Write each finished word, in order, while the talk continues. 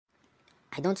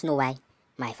I don't know why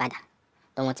my father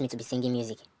don't want me to be singing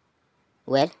music.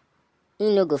 Well,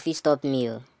 he no go fit stop me.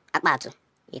 Apkatu,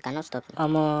 you cannot stop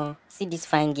me. See this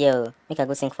fine girl. Make I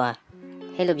go sing for her.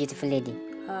 Hello, beautiful lady.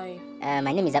 Hi,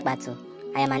 My name is Apkatu.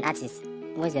 I am an artist.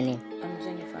 What's your name? I'm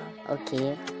Jennifer.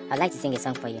 Okay, I'd like to sing a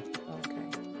song for you. Okay.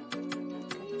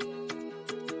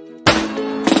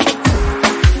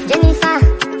 Jennifer,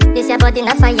 this your body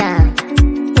na fire.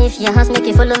 If your house make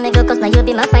you follow me go, cause now you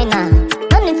be my final.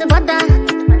 No need to bother,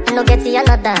 I no get you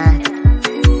another.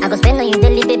 I go spend on you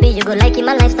daily, baby, you go like it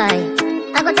my lifestyle.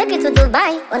 I go take you to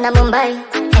Dubai, on a Mumbai.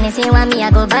 Anything you want me, I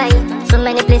go buy. So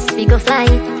many places we go fly.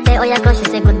 Tell all your crush, you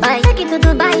say goodbye. Take you to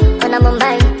Dubai, on a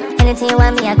Mumbai. Anything you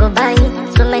want me, I go buy.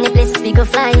 So many places we go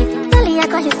fly. Tell your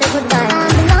crush, you say goodbye.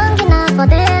 I'm long enough for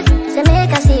this, so make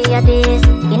I see your this.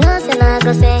 You know, say I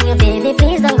go send you, baby,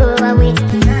 please don't go away.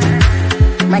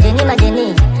 My Jenny, my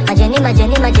Jenny, my Jenny, my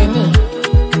Jenny, my Jenny,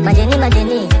 my Jenny, my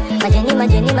Jenny, my Jenny, my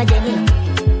Jenny, my Jenny,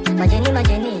 my Jenny, my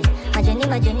Jenny, my Jenny,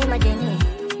 my Jenny, my Jenny,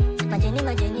 my Jenny,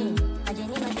 my Jenny.